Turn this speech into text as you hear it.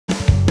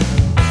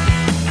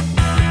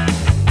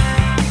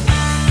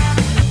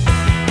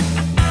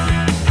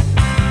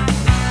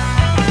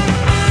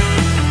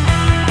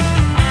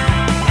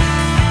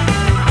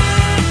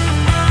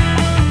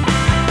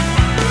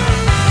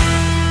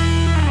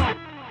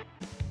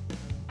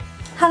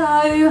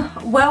Hello,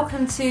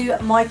 welcome to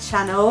my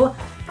channel,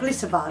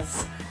 Glitter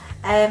Buzz.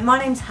 My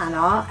name's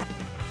Hannah.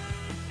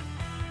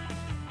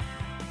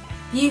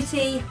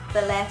 Beauty,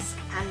 burlesque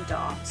and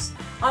dance.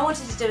 I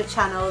wanted to do a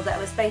channel that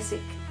was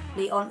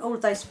basically on all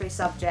of those three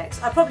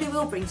subjects. I probably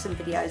will bring some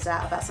videos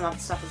out about some other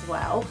stuff as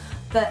well,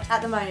 but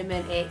at the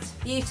moment it's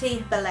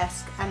beauty,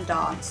 burlesque and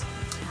dance.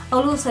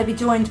 I'll also be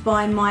joined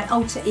by my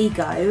alter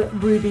ego,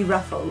 Ruby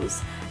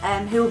Ruffles,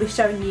 who will be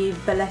showing you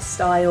burlesque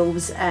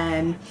styles,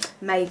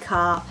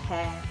 makeup,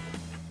 hair.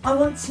 I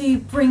want to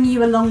bring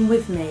you along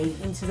with me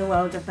into the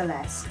world of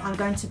burlesque. I'm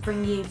going to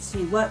bring you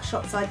to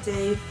workshops I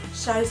do,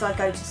 shows I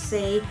go to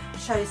see,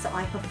 shows that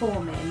I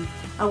perform in.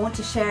 I want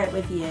to share it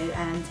with you,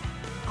 and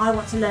I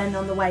want to learn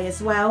on the way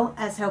as well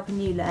as helping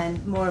you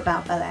learn more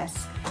about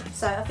burlesque.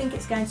 So I think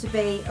it's going to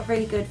be a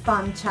really good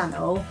fun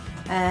channel,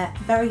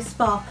 very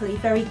sparkly,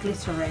 very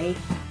glittery.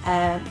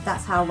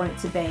 That's how I want it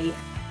to be.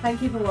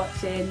 Thank you for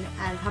watching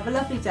and have a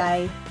lovely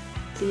day.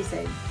 See you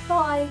soon.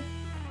 Bye.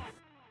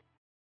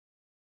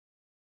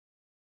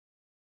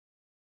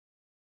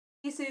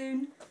 See you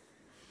soon.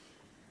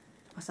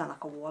 I sound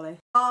like a wally.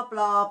 Blah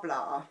blah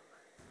blah.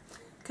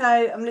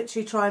 Okay, I'm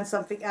literally trying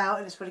something out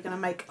and it's probably going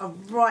to make a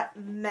right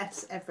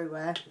mess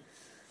everywhere.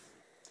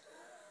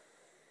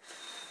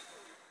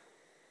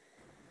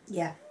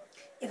 Yeah,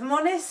 if I'm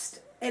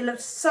honest, it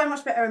looks so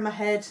much better in my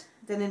head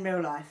than in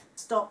real life.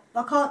 Stop.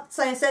 I can't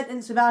say a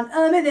sentence without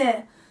an in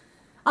it.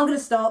 I'm going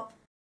to stop.